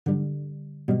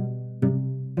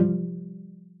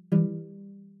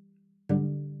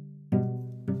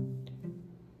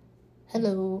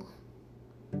Hello,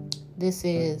 this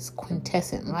is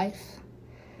Quintessential Life,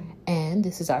 and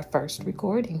this is our first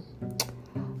recording.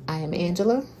 I am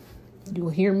Angela. You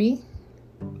will hear me.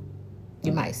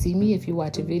 You might see me if you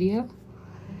watch a video,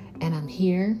 and I'm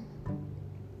here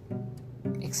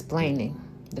explaining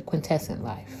the quintessent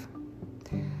life.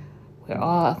 We're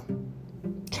all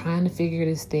trying to figure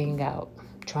this thing out,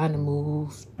 trying to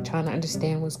move, trying to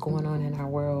understand what's going on in our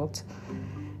world,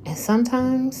 and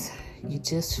sometimes you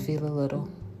just feel a little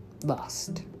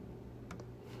lost.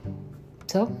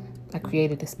 So I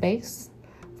created a space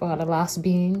for all the lost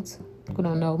beings who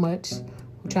don't know much,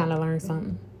 who trying to learn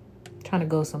something, trying to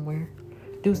go somewhere,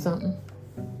 do something.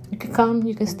 You can come,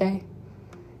 you can stay.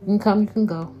 You can come, you can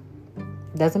go.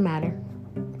 Doesn't matter.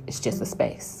 It's just a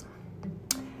space.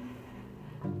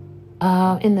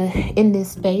 In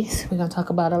this space, we're gonna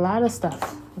talk about a lot of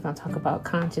stuff. We're gonna talk about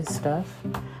conscious stuff.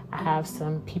 I have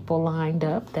some people lined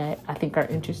up that I think are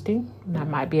interesting, and I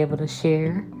might be able to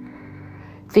share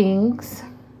things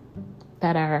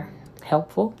that are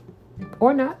helpful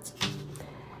or not.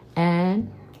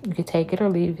 And you can take it or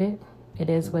leave it. It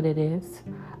is what it is.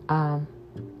 And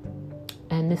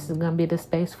this is gonna be the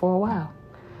space for a while.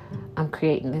 I'm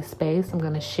creating this space. I'm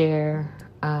gonna share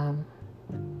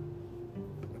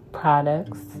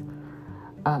products,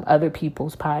 other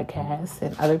people's podcasts,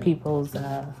 and other people's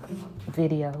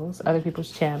videos, other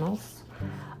people's channels.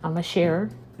 I'm a sharer.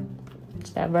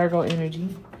 It's that Virgo energy.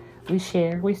 We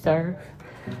share, we serve.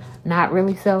 Not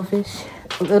really selfish.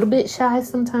 A little bit shy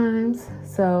sometimes.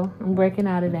 So I'm breaking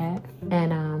out of that.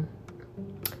 And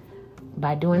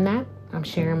by doing that, I'm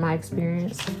sharing my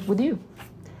experience with you.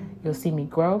 You'll see me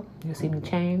grow. You'll see me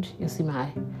change. You'll see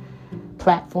my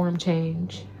platform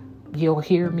change. You'll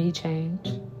hear me change.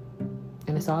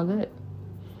 And it's all good.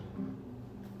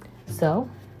 So,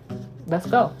 let's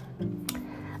go.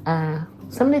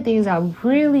 Some of the things I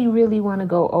really, really want to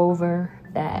go over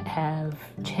that have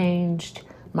changed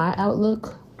my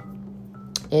outlook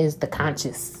is the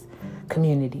conscious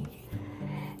community.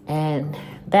 And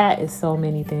that is so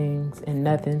many things and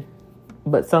nothing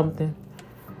but something.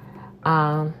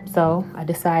 So I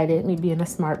decided, me being a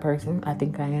smart person, I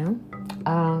think I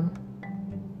am,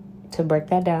 to break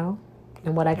that down.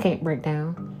 And what I can't break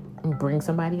down, bring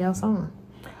somebody else on.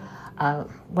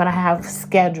 What I have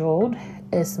scheduled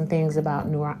is some things about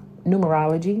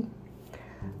numerology,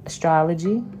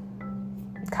 astrology,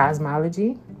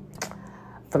 cosmology,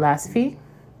 philosophy,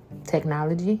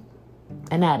 technology,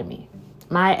 anatomy.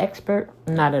 Am I an expert?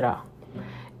 Not at all.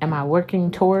 Am I working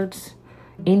towards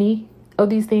any of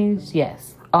these things?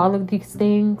 Yes. All of these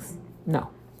things?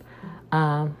 No.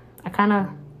 I kind of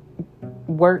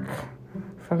work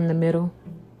from the middle.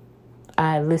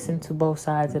 I listen to both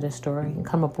sides of the story and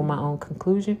come up with my own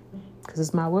conclusion because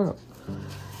it's my world.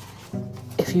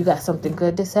 If you got something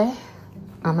good to say,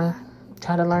 I'm going to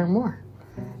try to learn more.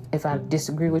 If I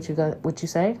disagree with what you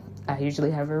say, I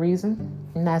usually have a reason,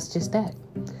 and that's just that.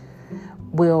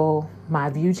 Will my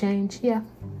view change? Yeah,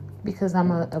 because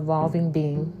I'm an evolving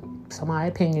being, so my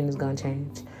opinion is going to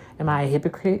change. Am I a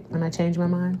hypocrite when I change my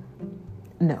mind?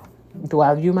 No. Do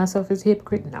I view myself as a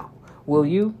hypocrite? No. Will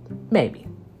you? Maybe.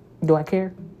 Do I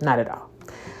care? Not at all.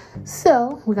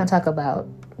 So we're going to talk about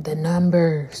the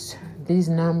numbers. These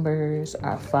numbers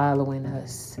are following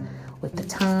us with the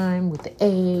time, with the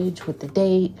age, with the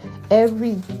date.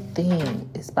 Everything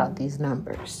is about these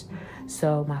numbers.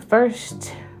 So my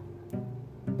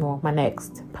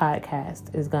next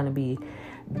podcast is going to be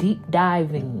deep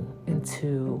diving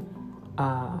into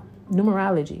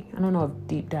numerology. I don't know if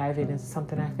deep diving is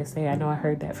something I can say. I know I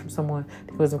heard that from someone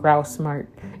who was Rouse Smart.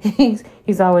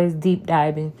 He's always deep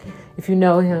diving. If you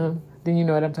know him, then you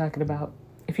know what I'm talking about.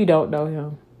 If you don't know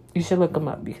him, you should look him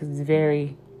up because he's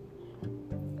very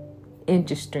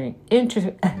interesting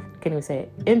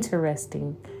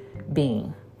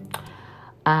being.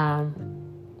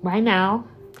 Right now,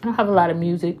 I don't have a lot of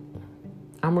music.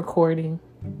 I'm recording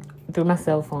through my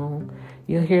cell phone.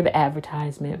 You'll hear the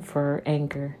advertisement for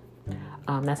Anchor.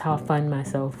 That's how I fund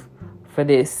myself for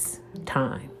this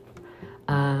time.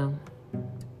 I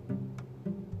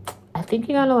think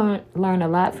you're going to learn a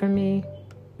lot from me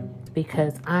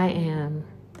because I am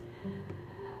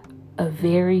a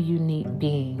very unique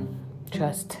being.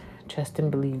 Trust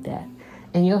and believe that.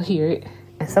 And you'll hear it.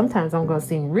 And sometimes I'm going to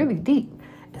seem really deep.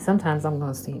 And sometimes I'm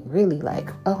going to seem really like,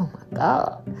 oh my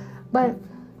God. But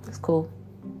it's cool.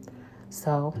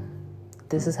 So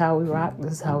this is how we rock.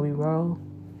 This is how we roll.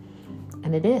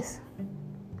 And it is.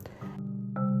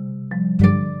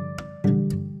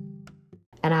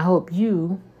 And I hope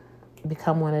you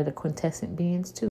become one of the quintessent beings too.